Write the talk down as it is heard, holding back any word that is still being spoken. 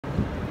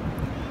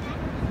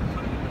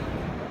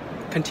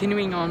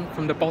Continuing on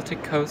from the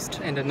Baltic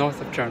coast in the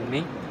north of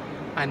Germany,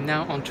 I'm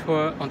now on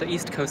tour on the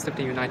east coast of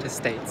the United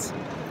States.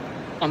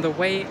 On the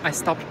way, I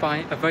stopped by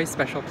a very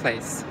special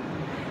place,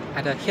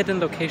 at a hidden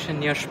location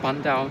near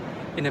Spandau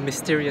in a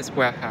mysterious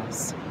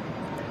warehouse,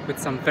 with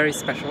some very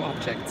special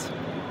objects.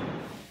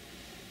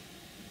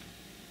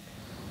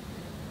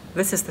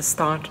 This is the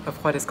start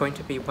of what is going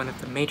to be one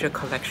of the major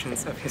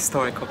collections of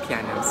historical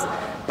pianos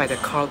by the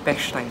Carl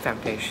Bechstein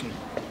Foundation.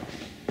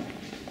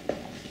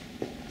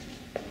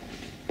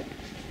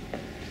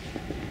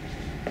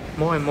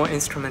 More and more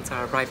instruments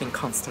are arriving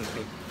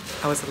constantly.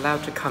 I was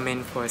allowed to come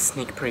in for a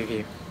sneak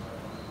preview.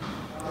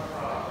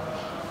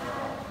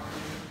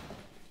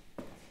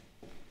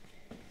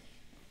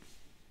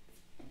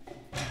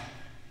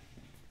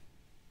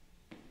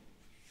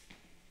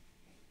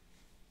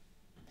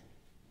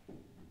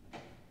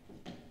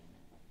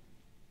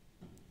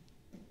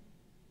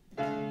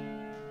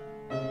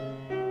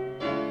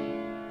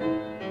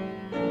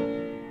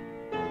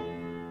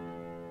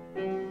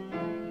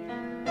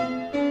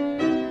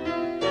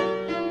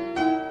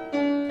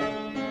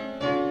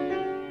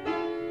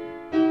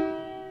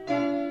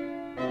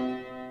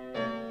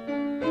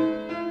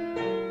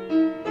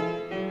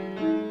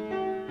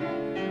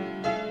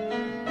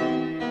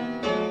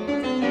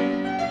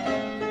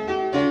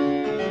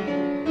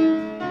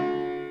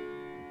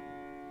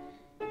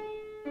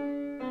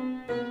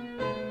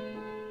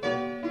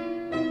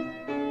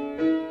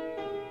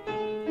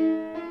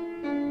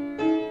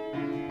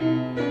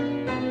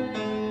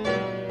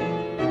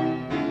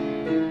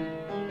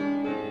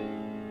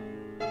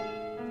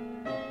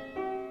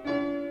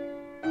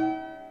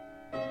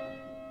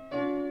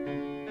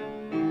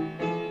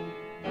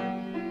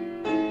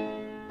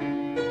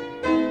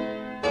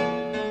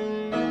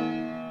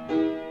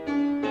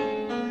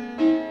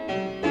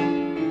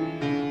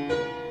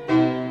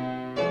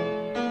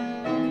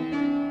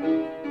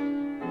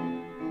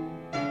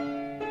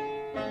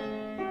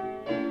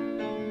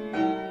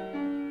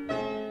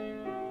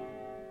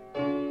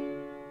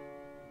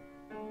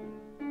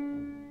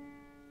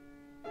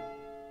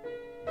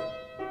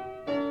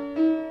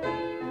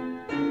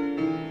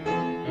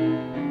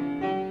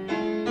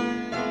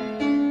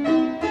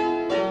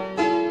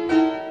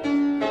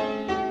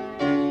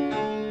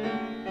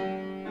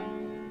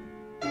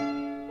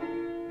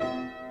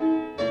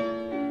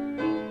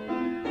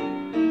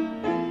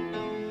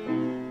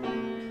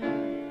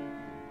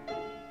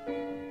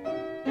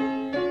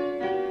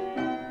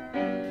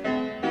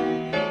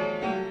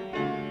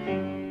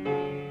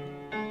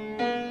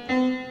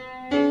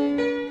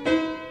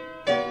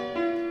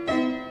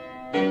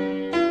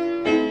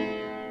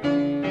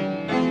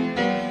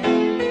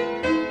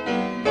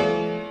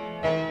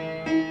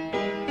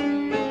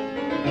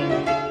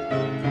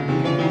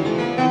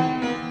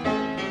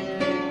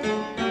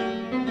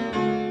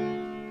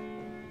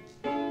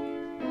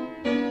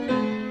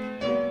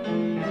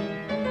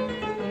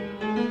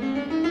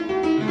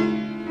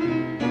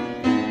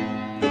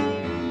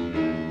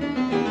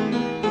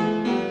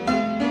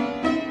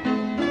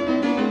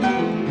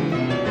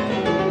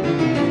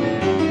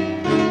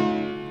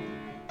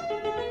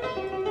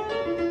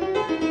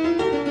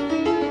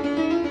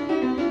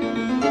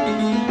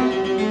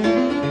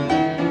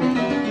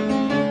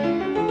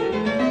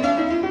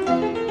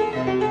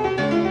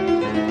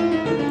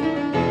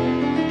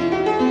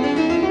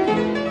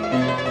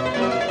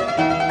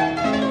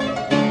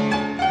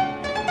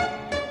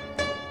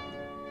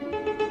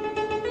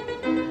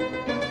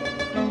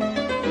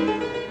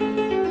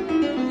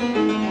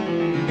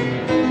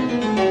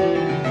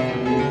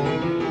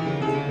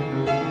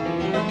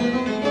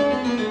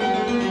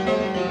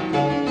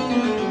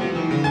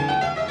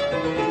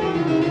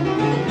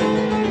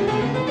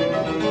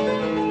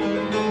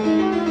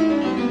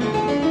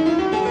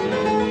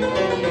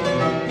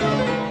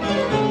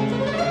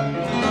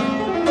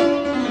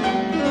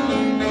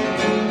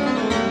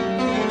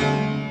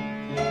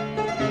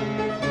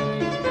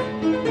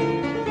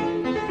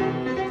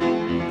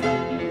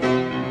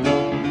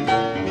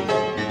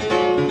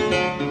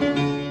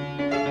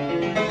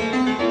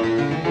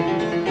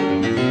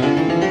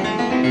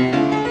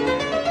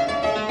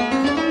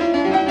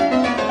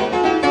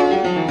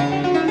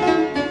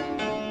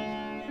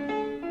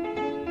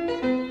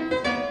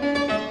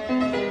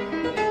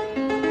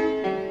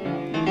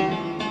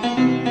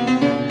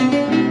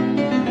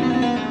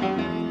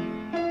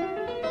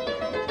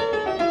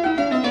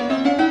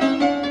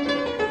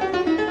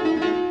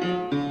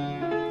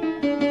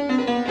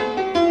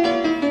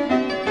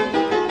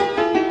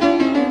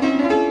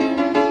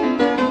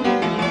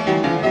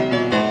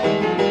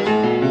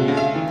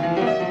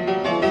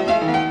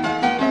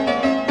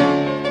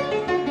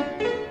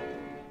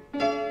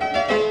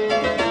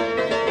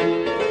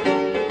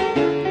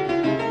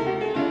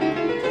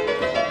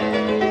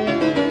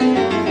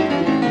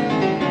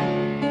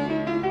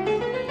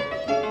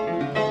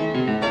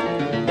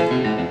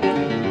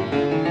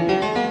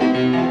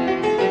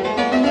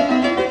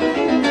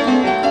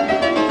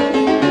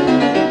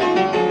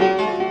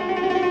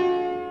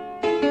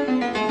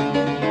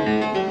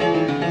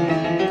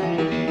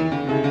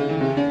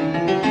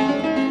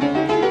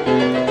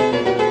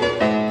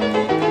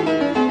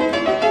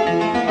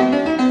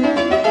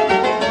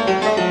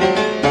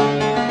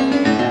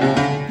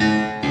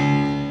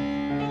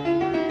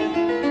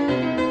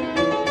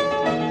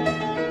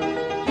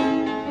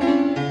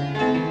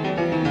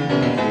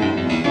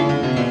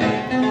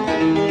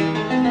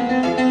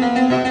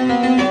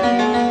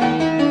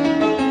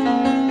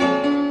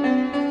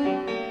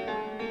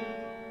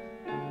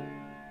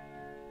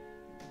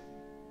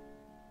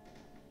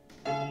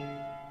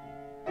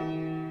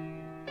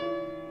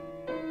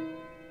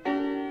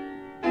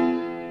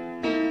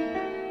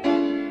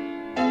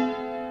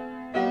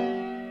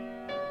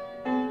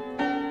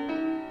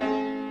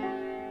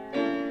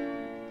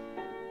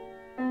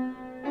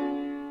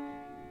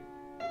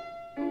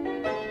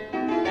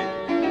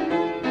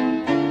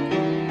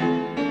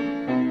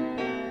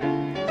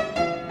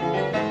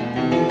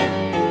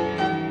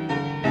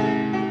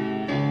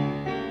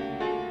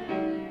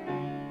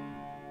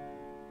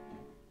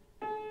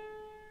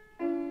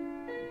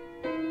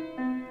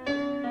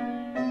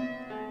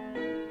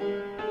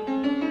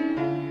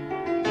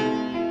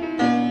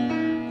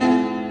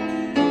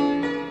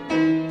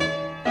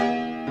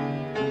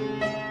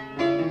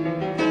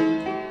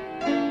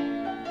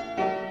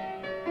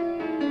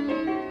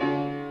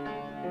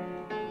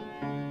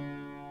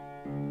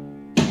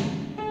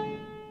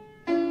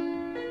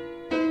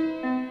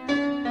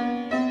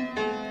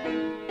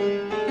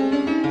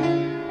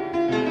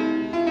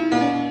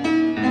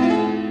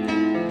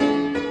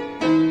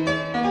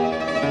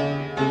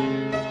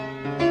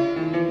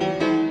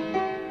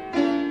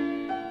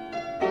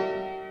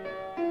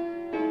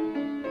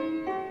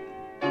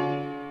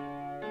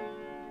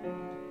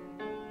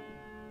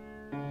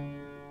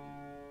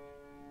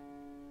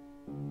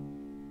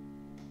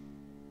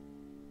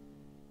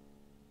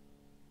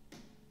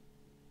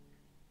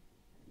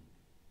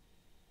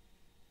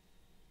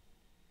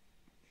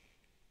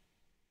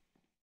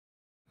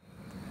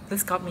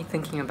 This got me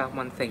thinking about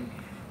one thing.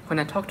 When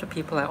I talk to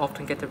people, I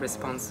often get the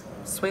response,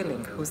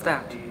 Sweelinck, who's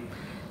that?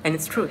 And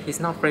it's true, he's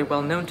not very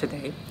well known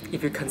today,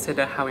 if you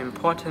consider how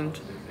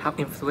important, how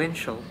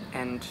influential,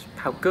 and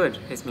how good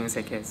his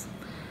music is.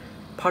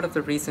 Part of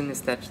the reason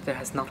is that there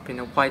has not been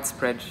a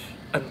widespread,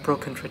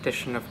 unbroken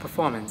tradition of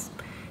performance.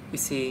 You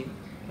see,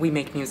 we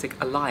make music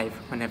alive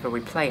whenever we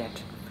play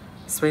it.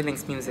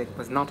 Sweelinck's music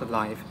was not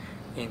alive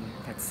in,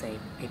 let's say,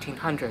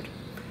 1800.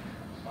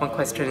 One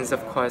question is,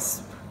 of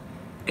course,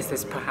 is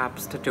this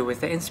perhaps to do with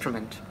the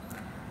instrument?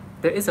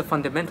 There is a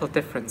fundamental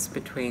difference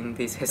between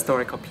these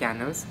historical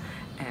pianos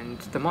and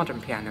the modern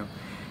piano.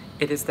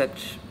 It is that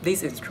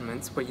these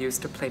instruments were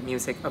used to play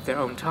music of their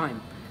own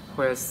time,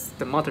 whereas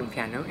the modern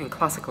piano in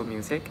classical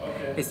music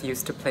is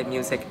used to play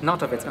music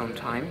not of its own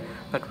time,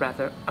 but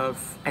rather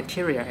of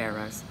anterior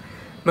eras.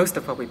 Most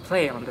of what we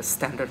play on the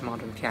standard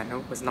modern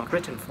piano was not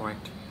written for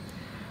it.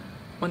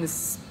 One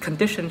is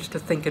conditioned to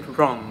think it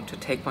wrong to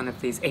take one of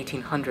these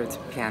 1800s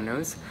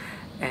pianos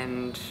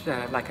and,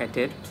 like I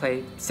did,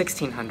 play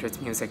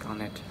 1600s music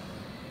on it.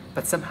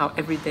 But somehow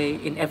every day,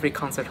 in every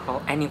concert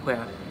hall,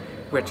 anywhere,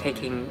 we're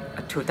taking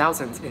a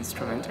 2000s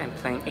instrument and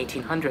playing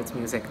 1800s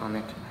music on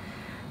it.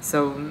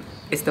 So,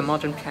 is the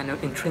modern piano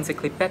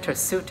intrinsically better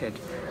suited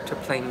to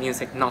playing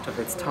music not of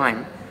its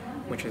time,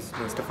 which is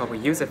most of what we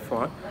use it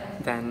for,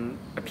 than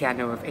a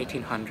piano of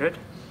 1800?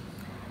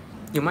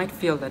 You might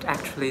feel that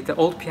actually the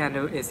old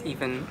piano is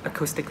even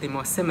acoustically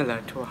more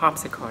similar to a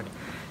harpsichord,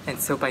 and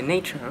so by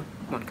nature,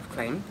 one could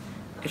claim,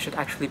 it should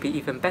actually be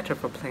even better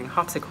for playing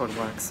harpsichord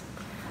works.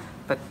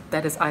 But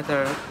that is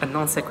either a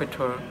non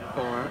sequitur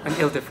or an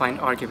ill-defined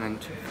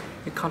argument.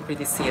 You can't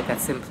really see it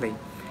that simply.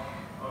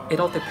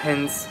 It all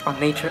depends on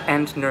nature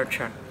and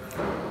nurture.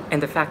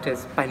 And the fact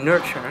is, by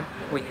nurture,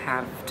 we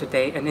have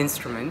today an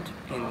instrument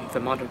in the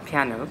modern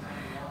piano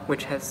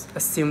which has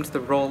assumed the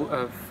role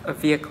of a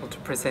vehicle to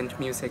present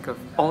music of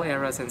all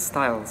eras and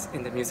styles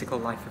in the musical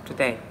life of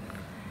today.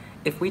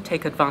 If we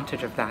take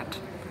advantage of that,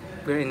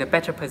 we're in a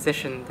better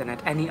position than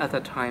at any other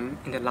time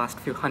in the last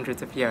few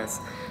hundreds of years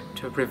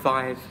to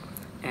revive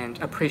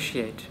and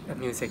appreciate a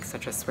music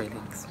such as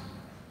Sweelinck's.